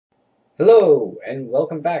Hello, and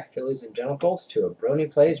welcome back, Phillies and Gentlefools, to a Brony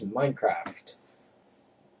Plays Minecraft.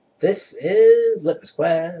 This is Litmus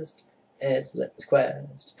Quest. It's Litmus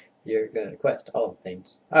Quest. You're gonna quest all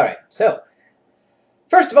things. Alright, so,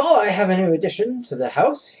 first of all, I have a new addition to the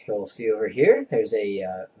house. You'll see over here, there's a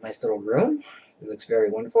nice little room. It looks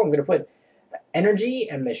very wonderful. I'm gonna put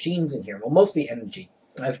energy and machines in here. Well, mostly energy.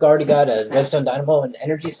 I've already got a redstone dynamo and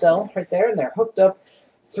energy cell right there, and they're hooked up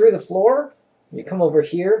through the floor. You come over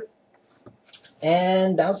here,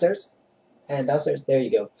 and downstairs, there you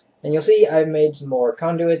go. And you'll see I've made some more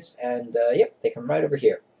conduits, and yep, they come right over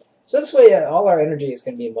here. So this way, all our energy is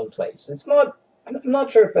going to be in one place. I'm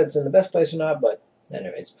not sure if it's in the best place or not, but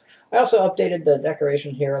anyways. I also updated the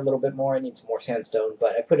decoration here a little bit more. I need some more sandstone,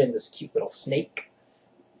 but I put in this cute little snake.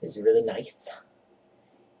 It's really nice.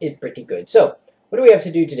 It's pretty good. So, what do we have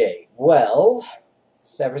to do today? Well,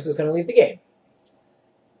 Severus is going to leave the game.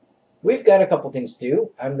 We've got a couple things to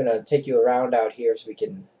do. I'm going to take you around out here so we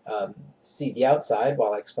can see the outside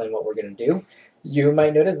while I explain what we're going to do. You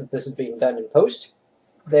might notice that this is being done in post.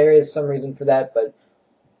 There is some reason for that, but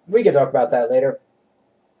we can talk about that later.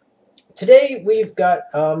 Today we've got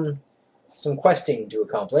some questing to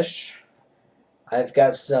accomplish. I've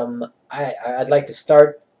got some... I'd like to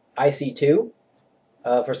start IC2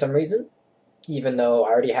 for some reason, even though I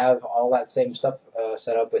already have all that same stuff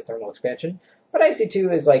set up with thermal expansion. But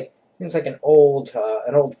IC2 is like... It's like an old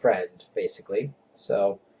friend, basically.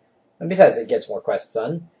 So, and besides, it gets more quests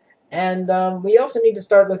done. And we also need to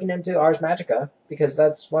start looking into Ars Magica, because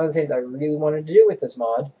that's one of the things I really wanted to do with this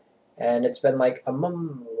mod. And it's been like a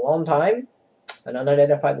long time, an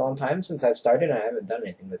unidentified long time since I've started, and I haven't done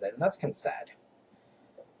anything with it, and that's kind of sad.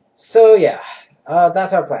 So yeah,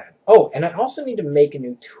 that's our plan. Oh, and I also need to make a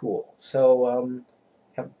new tool. So,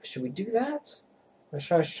 should we do that? Or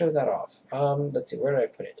should I show that off? Let's see, where did I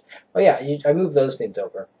put it? Oh yeah, I moved those things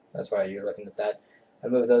over. That's why you're looking at that. I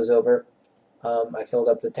moved those over. I filled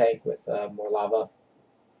up the tank with more lava.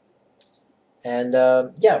 And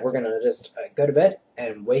yeah, we're going to just go to bed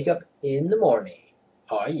and wake up in the morning.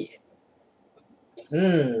 Oh yeah.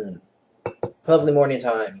 Lovely morning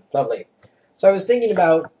time. Lovely. So I was thinking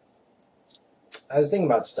about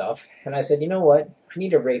stuff, and I said, you know what? I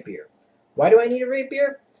need a rapier. Why do I need a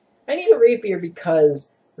rapier? I need a rapier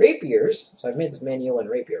because rapiers, so I've made this manual and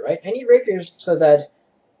rapier, right? I need rapiers so that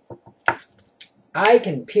I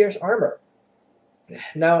can pierce armor.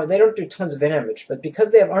 Now, they don't do tons of damage, but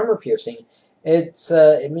because they have armor piercing, it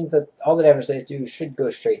means that all the damage they do should go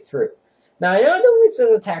straight through. Now, I know it only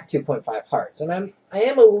says attack 2.5 hearts, and I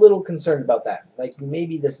am a little concerned about that. Like,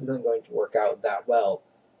 maybe this isn't going to work out that well.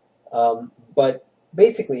 But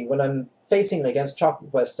basically, when I'm facing against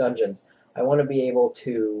Chocolate Quest dungeons, I want to be able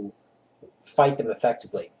to fight them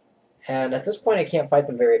effectively. And at this point, I can't fight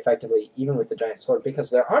them very effectively, even with the giant sword, because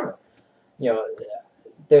they're armor. You know,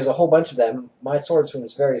 there's a whole bunch of them. My sword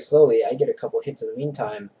swings very slowly. I get a couple hits in the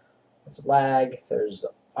meantime. There's lag, there's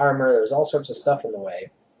armor, there's all sorts of stuff in the way.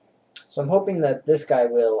 So I'm hoping that this guy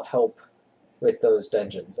will help with those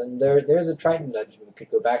dungeons. And there's a Triton dungeon we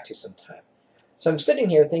could go back to sometime. So I'm sitting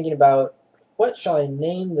here thinking about, what shall I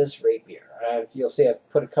name this rapier? You'll see I've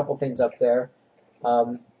put a couple things up there.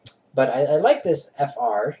 But I like this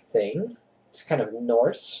FR thing. It's kind of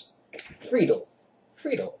Norse. Friedel.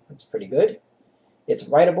 That's pretty good. It's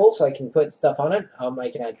writable, so I can put stuff on it. I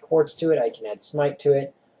can add quartz to it. I can add smite to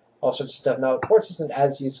it. All sorts of stuff. Now, quartz isn't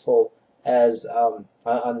as useful as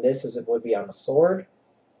on this as it would be on a sword.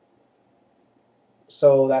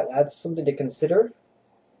 So that's something to consider.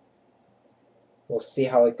 We'll see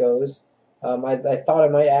how it goes. I thought I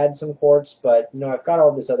might add some quartz, but you know, I've got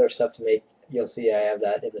all this other stuff to make. You'll see I have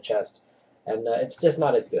that in the chest, and it's just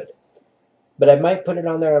not as good. But I might put it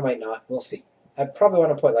on there, I might not. We'll see. I probably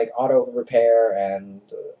want to put like auto repair and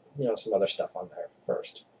you know, some other stuff on there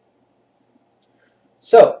first.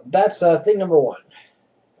 So that's thing number one.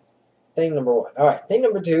 All right, thing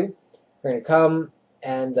number two. We're going to come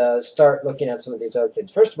and start looking at some of these other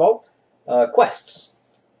things. First of all, quests.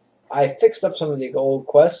 I fixed up some of the old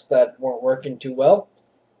quests that weren't working too well.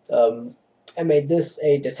 I made this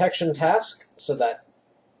a detection task so that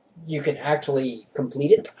you can actually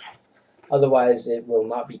complete it. Otherwise, it will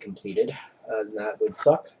not be completed. And that would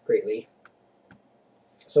suck greatly.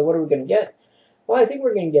 So what are we going to get? Well, I think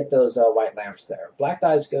we're going to get those white lamps there. Black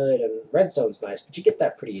dye's good, and redstone's nice, but you get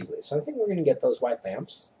that pretty easily. So I think we're going to get those white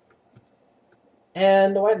lamps.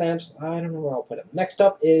 And the white lamps, I don't know where I'll put them. Next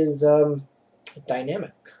up is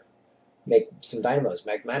dynamic. Make some dynamos.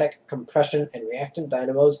 Magmatic, compression, and reactant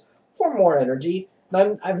dynamos for more energy.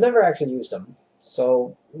 Now, I've never actually used them,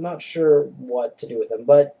 so I'm not sure what to do with them.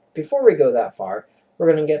 But before we go that far,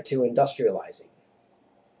 we're going to get to industrializing.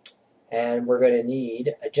 And we're going to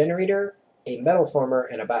need a generator, a metal former,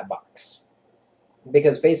 and a bat box.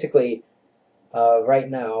 Because basically, right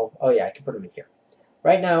now, oh yeah, I can put them in here.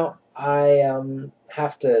 Right now, I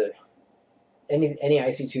have to, any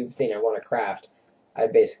IC2 thing I want to craft, I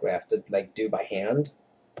basically have to like do by hand.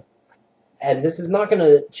 And this is not going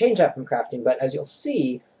to change that from crafting, but as you'll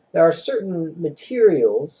see, there are certain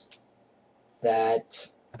materials that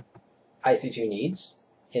IC2 needs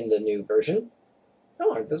in the new version.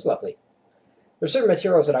 Oh, aren't those lovely? There's certain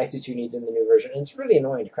materials that IC2 needs in the new version, and it's really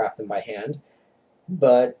annoying to craft them by hand,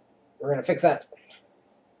 but we're going to fix that.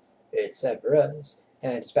 It's ever us,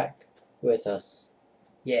 and it's back with us.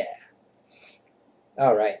 Yeah.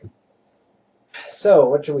 Alright. So,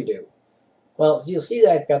 what should we do? Well, you'll see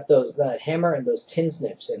that I've got that hammer and those tin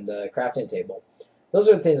snips in the crafting table. Those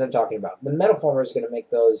are the things I'm talking about. The metal former is going to make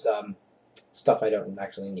those stuff I don't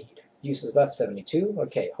actually need. Uses left 72.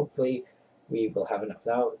 Okay, hopefully we will have enough.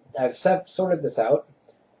 Now, I've sorted this out.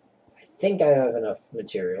 I think I have enough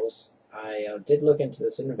materials. I did look into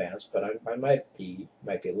this in advance, but I might be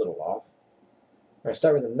a little off. We're going to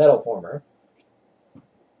start with the metal former.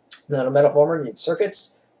 Now, the metal former needs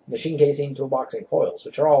circuits, machine casing, toolbox, and coils,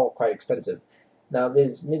 which are all quite expensive. Now,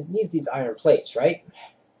 this needs these iron plates, right?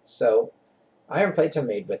 So, iron plates are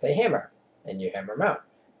made with a hammer, and you hammer them out.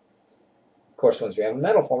 Of course, once we have a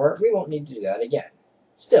metal former, we won't need to do that again.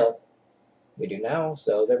 Still, we do now,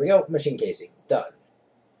 so there we go, machine casing, done.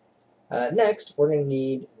 Next, we're going to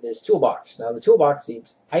need this toolbox. Now, the toolbox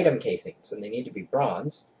needs item casings, and they need to be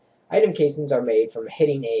bronze. Item casings are made from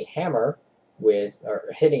hitting a hammer with, or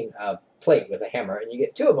hitting a plate with a hammer, and you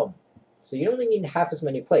get 2 of them. So you only need half as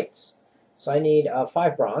many plates. So I need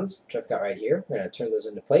 5 bronze, which I've got right here. We're going to turn those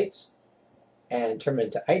into plates, and turn them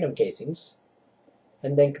into item casings,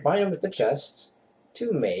 and then combine them with the chests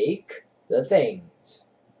to make the things.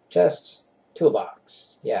 Chests,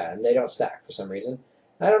 toolbox. Yeah, and they don't stack for some reason.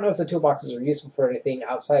 I don't know if the toolboxes are useful for anything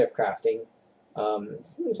outside of crafting. It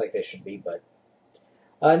seems like they should be, but...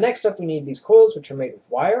 next up, we need these coils, which are made with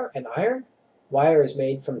wire and iron. Wire is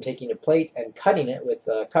made from taking a plate and cutting it with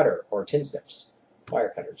a cutter, or tin snips.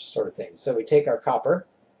 Wire cutters, sort of thing. So we take our copper,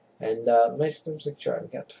 and let's make sure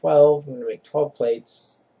I've got 12. I'm going to make 12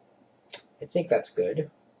 plates. I think that's good.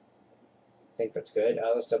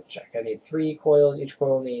 Let's double check. I need 3 coils. Each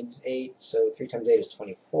coil needs 8, so 3 times 8 is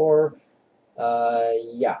 24.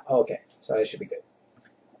 Yeah, okay. So I should be good.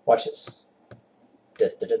 Watch this.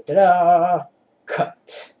 Da-da-da-da-da!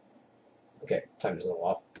 Cut. Okay, time is a little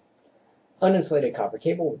off. Uninsulated copper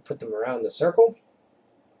cable, we put them around the circle.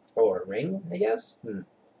 Or ring, I guess. And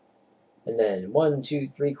then 1, 2,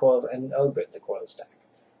 3 coils, and oh good, the coils stack.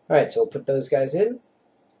 Alright, so we'll put those guys in.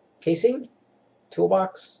 Casing,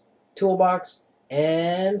 toolbox,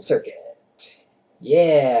 and circuit.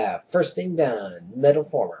 Yeah, first thing done. Metal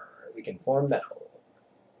former. We can form metal.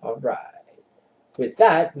 Alright. With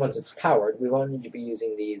that, once it's powered, we won't need to be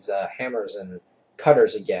using these hammers and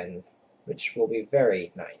cutters again, which will be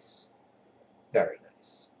very nice. Very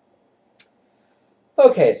nice.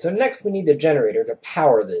 Okay, so next we need a generator to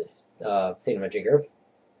power the thingamajigger.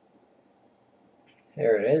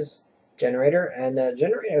 There it is. Generator. And the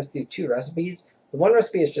generator has these 2 recipes. The one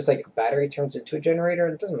recipe is just like a battery turns into a generator,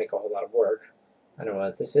 and it doesn't make a whole lot of work. I don't know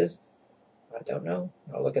what this is. I don't know.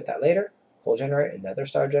 I'll look at that later. Coal generator, another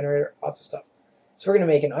star generator, lots of stuff. So we're going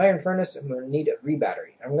to make an iron furnace, and we're going to need a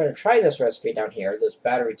rebattery. I'm going to try this recipe down here, this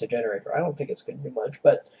battery to generator. I don't think it's going to do much,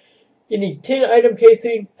 but you need tin item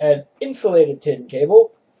casing and insulated tin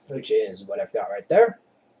cable, which is what I've got right there.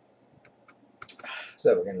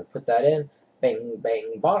 So we're going to put that in. Bang,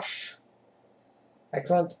 bang, bosh.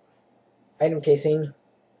 Excellent. Item casing.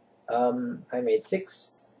 I made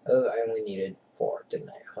 6. Oh, I only needed 4, didn't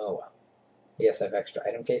I? Oh well. I guess I have extra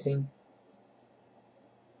item casing.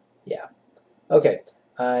 Yeah. Okay.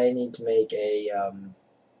 I need to make a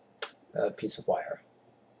piece of wire.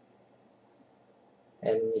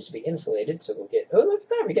 And it needs to be insulated, so we'll get... Oh, look at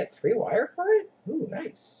that! We get 3 wire for it? Ooh,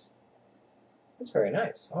 nice. That's very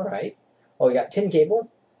nice. Alright. Oh, we got tin cable.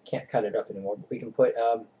 Can't cut it up anymore, but we can put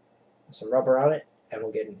some rubber on it, and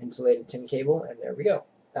we'll get an insulated tin cable, and there we go.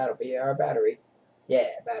 That'll be our battery. Yeah,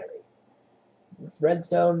 battery.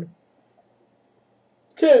 Redstone.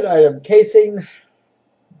 Tin item casing.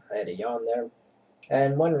 I had a yawn there.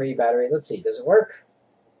 And 1 re-battery. Let's see, does it work?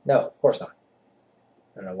 No, of course not.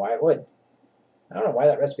 I don't know why it would. I don't know why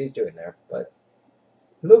that recipe is doing there, but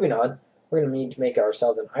moving on, we're going to need to make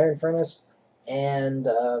ourselves an iron furnace and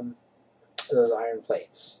those iron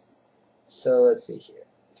plates. So let's see here.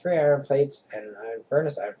 3 iron plates and an iron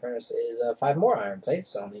furnace. Iron furnace is 5 more iron plates,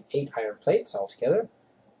 so I'll need 8 iron plates altogether.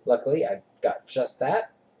 Luckily, I've got just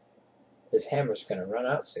that. This hammer's going to run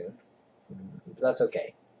out soon. But that's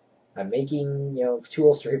okay. I'm making,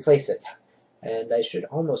 tools to replace it. And I should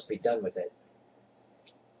almost be done with it.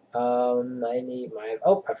 I need my...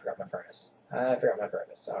 Oh, I forgot my furnace.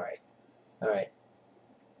 Alright. Alright.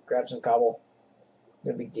 Grab some cobble.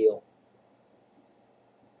 No big deal.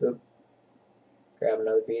 Boop. Grab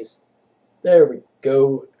another piece. There we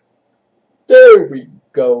go. There we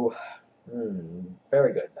go.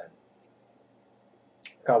 Very good then.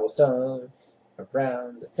 Cobblestone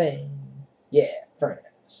around the thing. Yeah,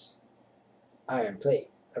 furnace. Iron plate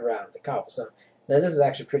around the cobblestone. Now this is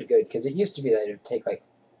actually pretty good because it used to be that it would take like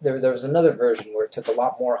there was another version where it took a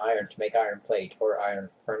lot more iron to make iron plate or iron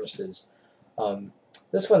furnaces.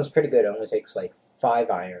 This one's pretty good. It only takes like 5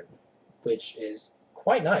 iron, which is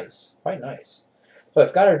quite nice. Quite nice. So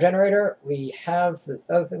I've got our generator. We have the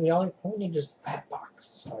other thing. We only need just the bat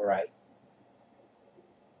box. All right.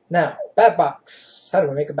 Now, bat box. How do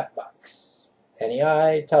we make a bat box?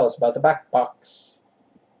 NEI, tell us about the bat box.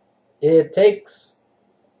 It takes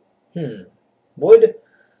wood,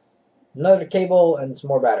 another cable, and some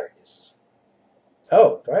more batteries.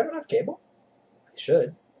 Oh, do I have enough cable? I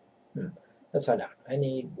should. Let's find out. I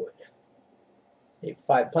need wood. I need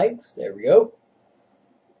 5 planks. There we go.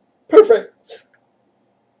 Perfect.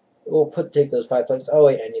 We'll take those 5 planks. Oh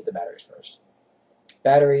wait, I need the batteries first.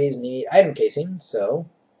 Batteries need item casing, so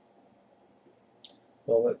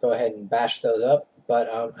we'll go ahead and bash those up. But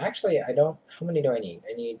actually, I don't. How many do I need?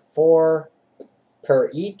 I need 4 per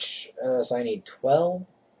each, so I need 12,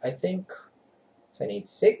 I think. So I need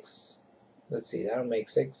 6. Let's see, that'll make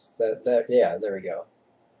 6. Yeah, there we go.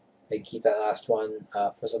 I can keep that last one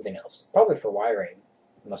for something else. Probably for wiring.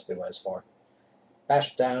 Must be what it's for.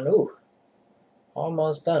 Bash it down. Ooh.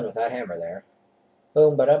 Almost done with that hammer there.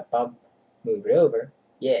 Boom, ba-da-bum. Move it over.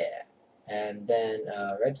 Yeah. And then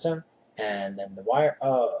redstone. And then the wire.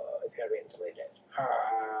 Oh, it's got to be insulated.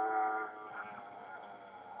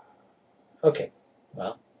 Okay.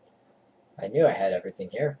 Well, I knew I had everything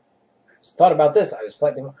here. I just thought about this. I was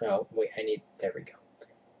slightly... No, wait, I need... There we go.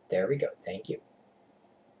 There we go. Thank you.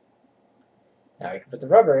 Now we can put the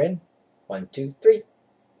rubber in. 1, 2, 3.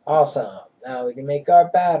 Awesome. Now we can make our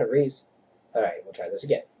batteries. Alright, we'll try this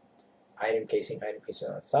again. Item casing on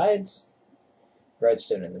the sides.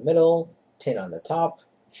 Redstone in the middle. Tin on the top.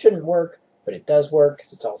 Shouldn't work, but it does work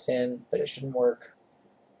because it's all tin, but it shouldn't work.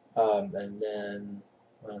 And then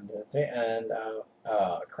 1, 2, 3, and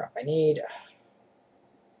oh crap! I need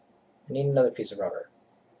another piece of rubber.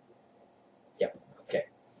 Yep. Okay.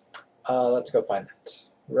 Let's go find that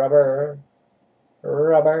rubber.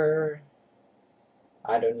 Rubber.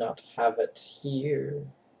 I do not have it here.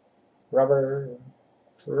 Rubber.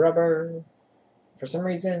 Rubber. For some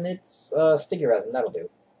reason, it's sticky resin. That'll do.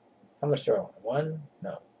 How much do I want? 1?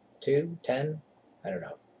 No. 2? 10? I don't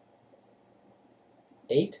know.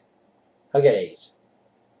 8? I'll get 8.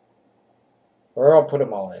 Or I'll put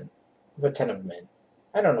them all in. I'll put 10 of them in.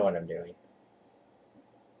 I don't know what I'm doing.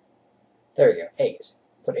 There we go. 8.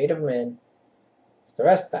 Put 8 of them in. Put the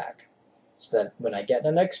rest back. So that when I get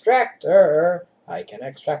an extractor, I can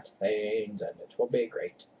extract things and it will be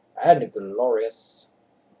great. And glorious.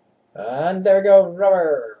 And there we go.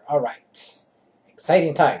 Rubber. Alright.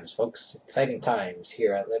 Exciting times, folks. Exciting times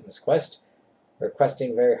here at Litmus Quest. We're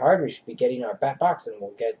questing very hard. We should be getting our bat box, and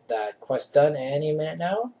we'll get that quest done any minute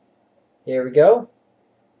now. Here we go.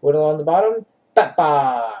 Wood along the bottom. Bat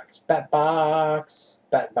box. Bat box.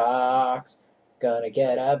 Bat box. Gonna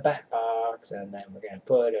get a bat box, and then we're gonna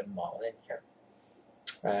put them all in here.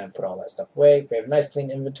 And put all that stuff away. We have a nice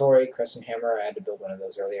clean inventory. Crescent hammer. I had to build one of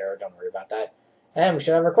those earlier. Don't worry about that. And we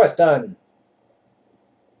should have our quest done.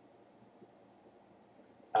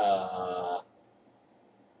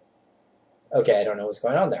 Okay, I don't know what's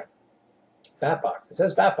going on there. Bat box. It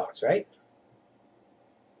says bat box, right?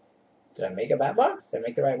 Did I make a bat box? Did I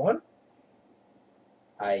make the right one?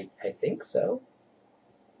 I think so.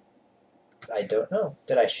 I don't know.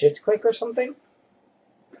 Did I shift click or something?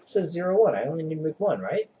 It says 0, 1. I only need to move 1,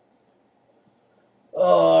 right?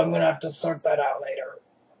 Oh, I'm going to have to sort that out later.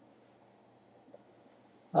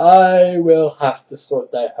 I will have to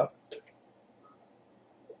sort that out.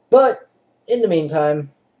 But, in the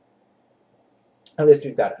meantime, at least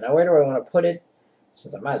we've got it. Now, where do I want to put it?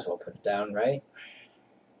 Since I might as well put it down, right?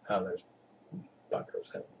 Oh, there's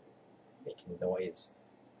bunkers making noise.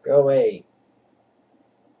 Go away.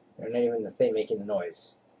 They're not even the thing making the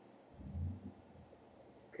noise.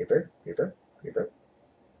 Creeper, creeper, creeper.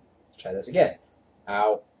 Let's try this again.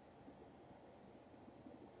 Ow.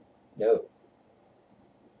 No.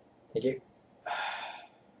 Thank you.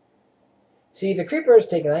 See, the creepers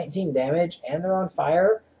take 19 damage and they're on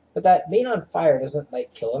fire, but that being on fire doesn't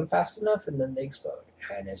like kill them fast enough, and then they explode,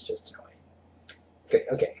 and it's just annoying. Good.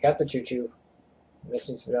 Okay, got the choo-choo.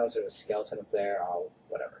 Missing something else. There's a skeleton up there. Oh,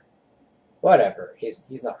 whatever. Whatever. He's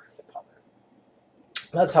not really a bother.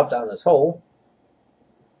 Let's hop down this hole.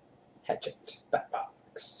 Hatchet. Bat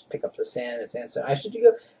box. Pick up the sand and sandstone. I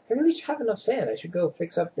really should have enough sand. I should go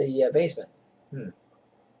fix up the basement.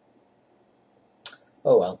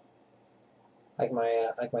 Oh well. Like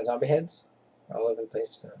my zombie heads, all over the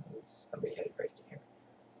place. Zombie head right here.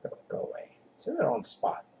 Go away. So they're on the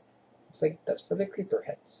spot. It's like that's for the creeper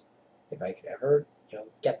heads. If I could ever,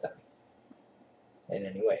 get them in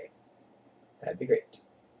any way, that'd be great.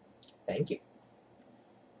 Thank you.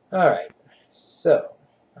 All right. So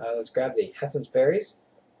let's grab the essence berries.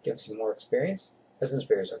 Give some more experience. Essence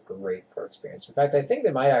berries are great for experience. In fact, I think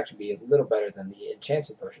they might actually be a little better than the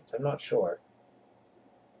enchanting potions. I'm not sure.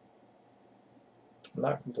 I'm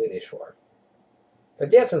not completely sure.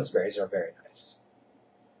 But the essence berries are very nice.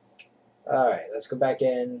 Alright, let's go back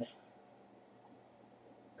in.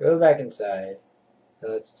 Go back inside.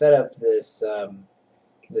 And let's set up this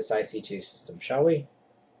this IC2 system, shall we?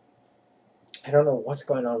 I don't know what's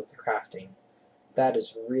going on with the crafting. That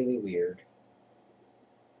is really weird.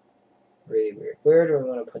 Really weird. Where do we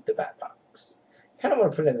want to put the bat box? Kind of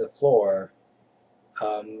want to put it in the floor.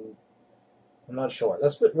 I'm not sure.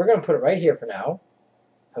 We're going to put it right here for now.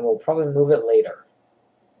 And we'll probably move it later.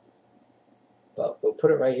 But we'll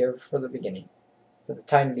put it right here for the beginning. For the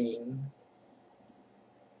time being.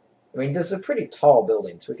 I mean, this is a pretty tall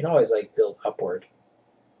building, so we can always, build upward.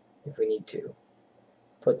 If we need to.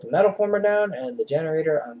 Put the metal former down and the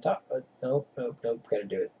generator on top. Nope. Gotta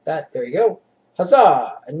do it. There you go.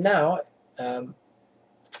 Huzzah! And now,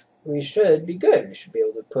 we should be good. We should be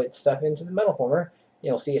able to put stuff into the metal former.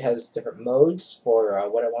 You'll see it has different modes for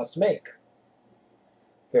what it wants to make.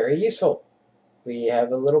 Very useful. We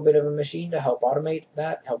have a little bit of a machine to help automate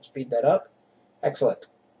that, help speed that up. Excellent.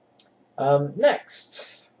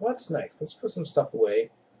 Next. What's next? Let's put some stuff away.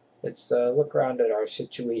 Let's look around at our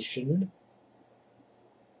situation.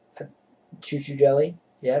 Choo-choo jelly.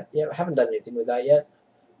 Yep. Haven't done anything with that yet.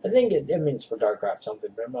 I think it means for Darkcraft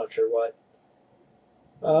something, but I'm not sure what.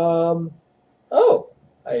 Oh,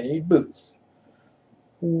 I need boots.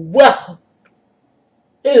 Well,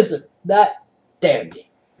 isn't that dandy?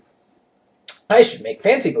 I should make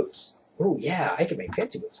fancy boots. Oh yeah, I could make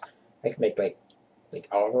fancy boots. I could make like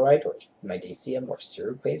Alvarite or Mydacium or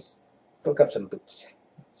Ceruclase. Let's look up some boots.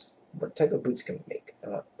 What type of boots can we make?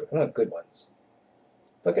 I want good ones.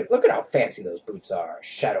 Look at how fancy those boots are.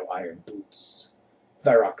 Shadow iron boots,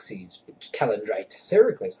 Varoxes boots, Calendrite,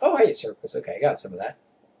 Ceruclase. Oh hey, Ceruclase. Okay, I got some of that.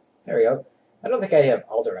 There we go. I don't think I have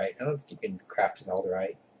Alderite. I don't think you can craft with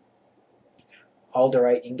Alderite.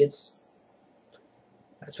 Alderite ingots.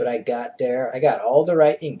 That's what I got there. I got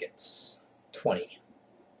Alderite ingots. 20.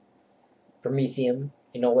 Promethium,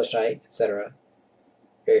 Enolishite, etc.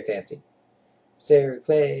 Very fancy.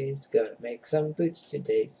 Ceruclase, gonna make some boots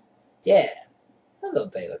today. Yeah. Well,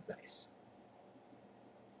 don't they look nice?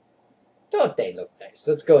 Don't they look nice?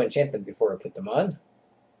 Let's go enchant them before I put them on.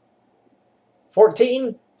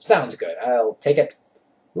 14? Sounds good. I'll take it.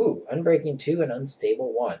 Ooh, Unbreaking 2 and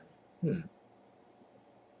Unstable 1.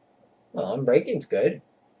 Well, Unbreaking's good.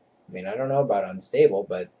 I mean, I don't know about Unstable,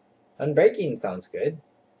 but Unbreaking sounds good.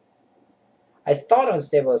 I thought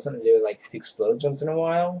Unstable has something to do with, it explodes once in a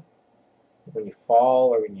while. When you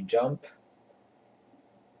fall or when you jump.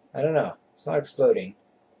 I don't know. It's not exploding.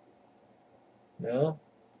 No?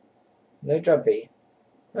 No jumpy.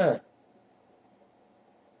 Huh.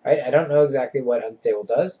 Right, I don't know exactly what Unstable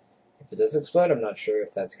does. If it does explode, I'm not sure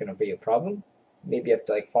if that's going to be a problem. Maybe you have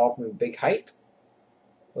to, fall from a big height.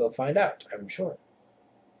 We'll find out, I'm sure.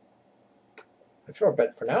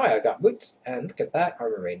 But for now I got boots, and look at that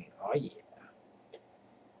armor rating. Oh yeah.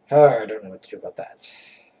 Oh, I don't know what to do about that.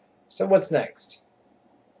 So what's next?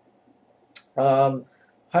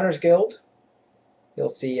 Hunter's Guild. You'll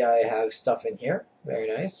see I have stuff in here. Very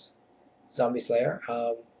nice. Zombie Slayer.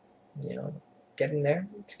 Getting there.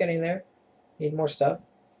 It's getting there. Need more stuff.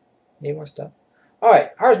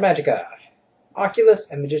 Alright, Ars Magica. Oculus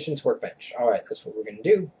and Magician's Workbench. Alright, that's what we're going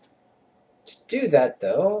to do. To do that,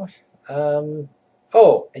 though,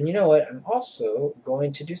 oh, and you know what? I'm also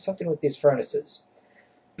going to do something with these furnaces.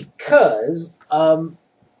 Because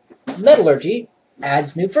metallurgy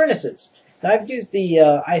adds new furnaces. Now, I've used the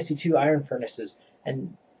IC2 iron furnaces,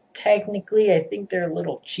 and technically I think they're a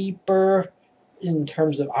little cheaper in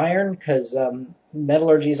terms of iron, because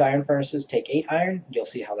metallurgy's iron furnaces take 8 iron. You'll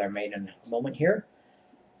see how they're made in a moment here.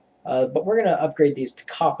 But we're going to upgrade these to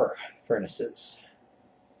copper furnaces.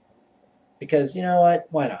 Because, you know what?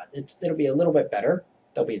 Why not? It'll be a little bit better.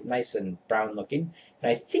 They'll be nice and brown looking.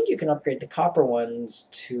 And I think you can upgrade the copper ones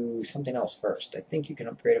to something else first. I think you can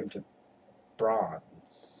upgrade them to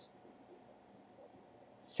bronze.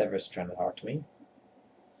 Severus trying to talk to me.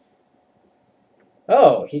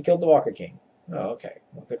 Oh, he killed the Walker King. Oh, okay.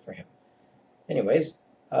 Well, good for him. Anyways,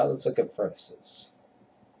 let's look at furnaces.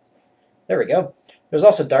 There we go. There's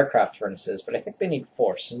also Darkcraft furnaces, but I think they need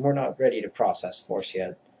force, and we're not ready to process force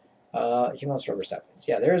yet. He wants rubber saplings.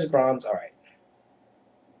 Yeah, there is bronze. Alright.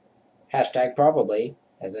 Hashtag probably,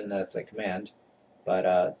 as in that's a command, but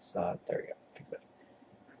it's not. There we go. Fix that.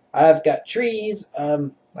 I've got trees.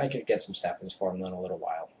 I could get some saplings for them in a little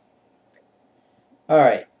while.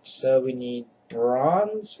 Alright, so we need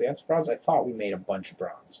bronze. We have bronze. I thought we made a bunch of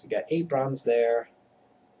bronze. We got 8 bronze there.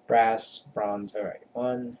 Brass, bronze. Alright,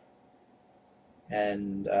 1.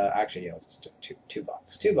 And actually, you know, just 2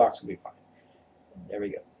 blocks. 2 blocks will be fine. There we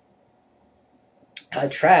go. A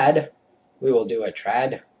trad. We will do a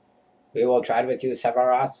trad. We will trad with you,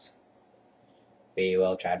 Severus. We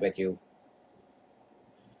will trad with you.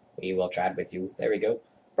 We will trad with you. There we go.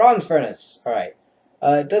 Bronze furnace. Alright.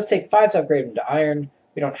 It does take 5 to upgrade them to iron.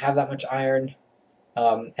 We don't have that much iron.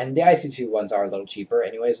 And the IC2 ones are a little cheaper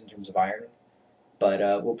anyways in terms of iron. But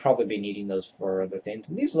we'll probably be needing those for other things.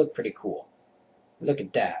 And these look pretty cool. Look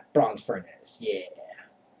at that. Bronze furnace. Yeah.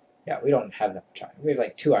 Yeah, we don't have that much iron. We have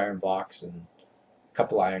like 2 iron blocks and a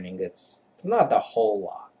couple iron ingots. It's not the whole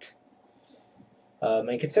lot.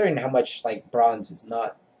 And considering how much like bronze is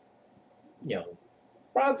not, you know,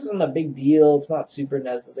 bronze isn't a big deal. It's not super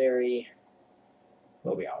necessary.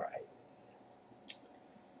 We'll be alright.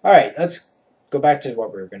 Alright, let's go back to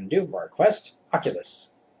what we were going to do for our quest.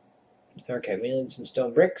 Oculus. Okay, we need some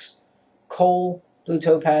stone bricks, coal, blue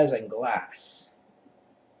topaz, and glass.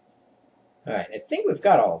 Alright, I think we've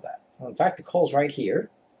got all of that. Well, in fact, the coal's right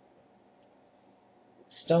here.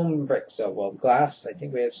 Stone bricks. So, well, glass. I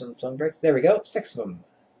think we have some stone bricks. There we go. 6 of them.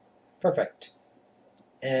 Perfect.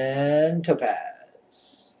 And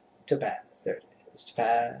topaz. Topaz. There it is.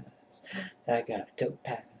 Topaz. I got a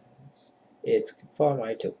topaz. It's for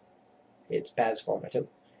my toe. It's pads for my toe.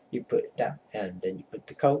 You put it down, and then you put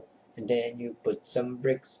the coal, and then you put some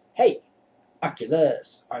bricks. Hey!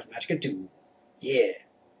 Oculus. Ars Magica 2. Yeah.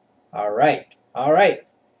 Alright. Alright.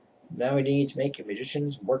 Now we need to make a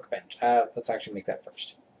magician's workbench. Let's actually make that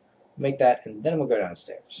first. Make that, and then we'll go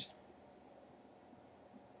downstairs.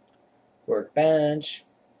 Workbench.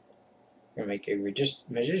 We're going to make a magician's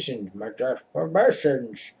workbench.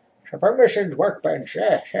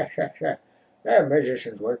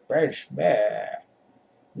 Magician's workbench.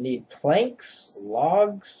 Need planks,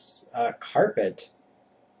 logs, carpet.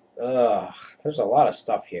 Ugh, there's a lot of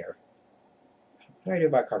stuff here. What do I do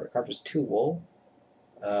about carpet? Carpet's 2 wool.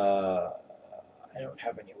 I don't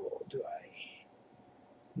have any wool, do I?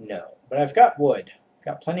 No. But I've got wood.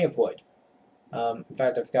 Got plenty of wood. In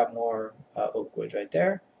fact, I've got more oak wood right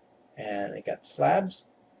there. And I got slabs.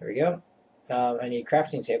 There we go. I need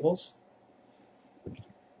crafting tables.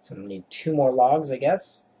 So I need 2 more logs, I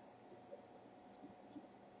guess.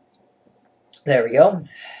 There we go.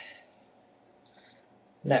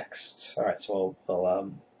 Next. Alright, so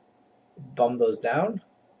we'll bum those down.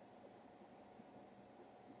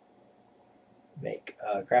 Make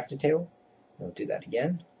a crafting table. We'll do that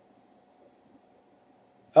again.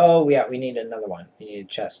 Oh, yeah, we need another one. We need a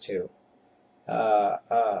chest, too. Oh,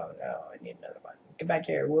 no, I need another one. Get back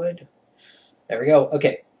here, wood. There we go.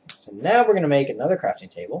 Okay, so now we're going to make another crafting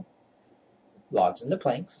table. Logs into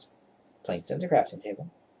planks. Planks into crafting table.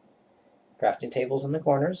 Crafting tables in the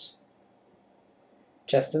corners.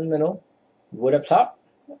 Chest in the middle. Wood up top.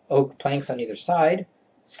 Oak planks on either side.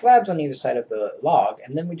 Slabs on either side of the log.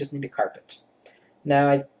 And then we just need a carpet. Now,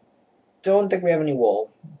 I don't think we have any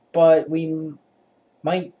wool, but we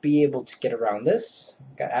might be able to get around this.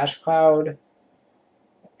 We've got ash cloud,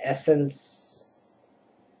 essence,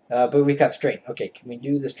 but we got string. Okay, can we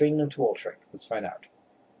do the string into wool trick? Let's find out.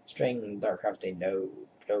 String, dark crafting, no.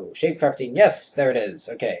 Shape crafting, yes, there it is.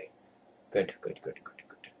 Okay, good.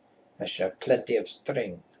 I should have plenty of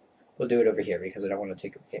string. We'll do it over here because I don't want to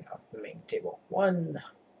take everything off the main table. 1,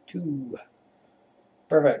 2,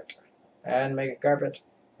 perfect. And make a carpet.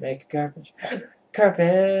 Make a carpet.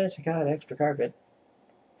 Carpet! I got extra carpet.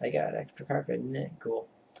 Cool.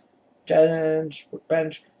 Bench,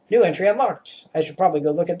 workbench. New entry unlocked. I should probably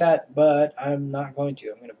go look at that, but I'm not going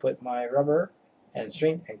to. I'm going to put my rubber and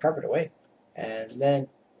string and carpet away. And then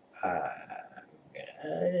I'm going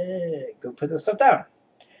to go put this stuff down.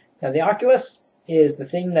 Now the Oculus is the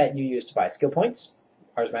thing that you use to buy skill points.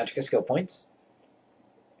 Ars Magica skill points.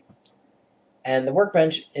 And the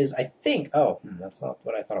workbench is, I think, that's not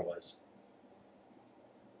what I thought it was.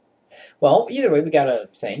 Well, either way, we got a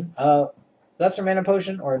thing. Lesser Mana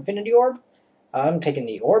Potion or Infinity Orb. I'm taking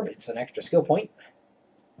the Orb. It's an extra skill point.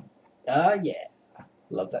 Yeah.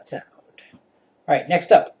 Love that sound. Alright,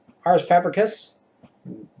 next up. Ars Fabricus,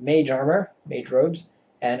 Mage Armor, Mage Robes,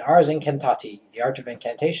 and Ars Incantati, the Art of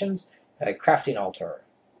Incantations, a crafting altar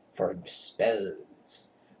for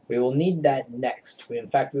spells. We will need that next. In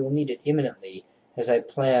fact, we will need it imminently, as I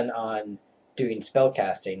plan on doing spell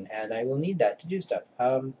casting, and I will need that to do stuff.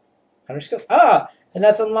 100 skills. And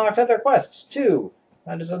that's unlocked other quests, too.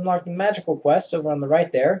 That is unlocked magical quests over on the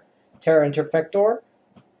right there. Terra Interfector,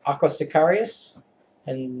 Aqua Sicarius,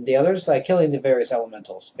 and the others, killing the various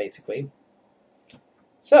elementals, basically.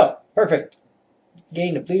 So, perfect.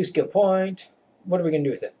 Gain a blue skill point. What are we going to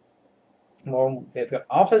do with it? Well, we've got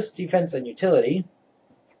Office, Defense, and Utility.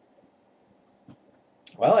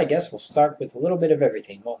 Well, I guess we'll start with a little bit of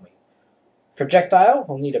everything, won't we? Projectile,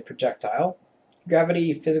 we'll need a projectile.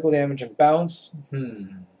 Gravity, physical damage, and bounce.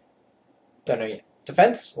 Don't know yet.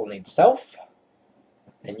 Defense, we'll need Self.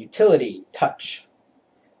 And Utility, Touch.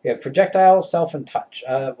 We have Projectile, Self, and Touch.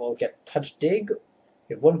 We'll get Touch Dig.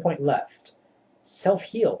 We have 1 point left.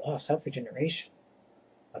 Self-Heal. Oh, Self-Regeneration.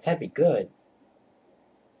 Oh, that'd be good.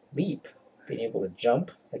 Leap. Being able to jump.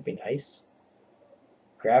 That'd be nice.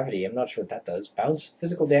 Gravity. I'm not sure what that does. Bounce.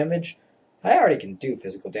 Physical damage. I already can do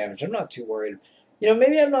physical damage. I'm not too worried. You know,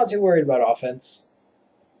 maybe I'm not too worried about offense.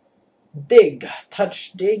 Dig.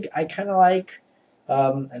 Touch Dig I kind of like.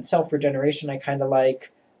 And Self-Regeneration I kind of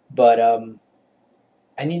like. But,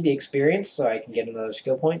 I need the experience so I can get another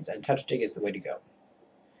skill point, and Touch Dig is the way to go.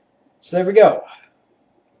 So there we go.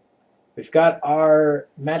 We've got our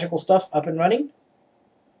magical stuff up and running.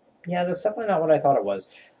 Yeah, that's definitely not what I thought it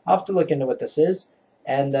was. I'll have to look into what this is,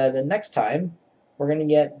 and the next time we're going to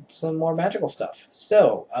get some more magical stuff.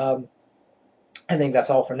 So, I think that's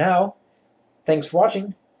all for now. Thanks for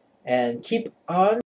watching, and keep on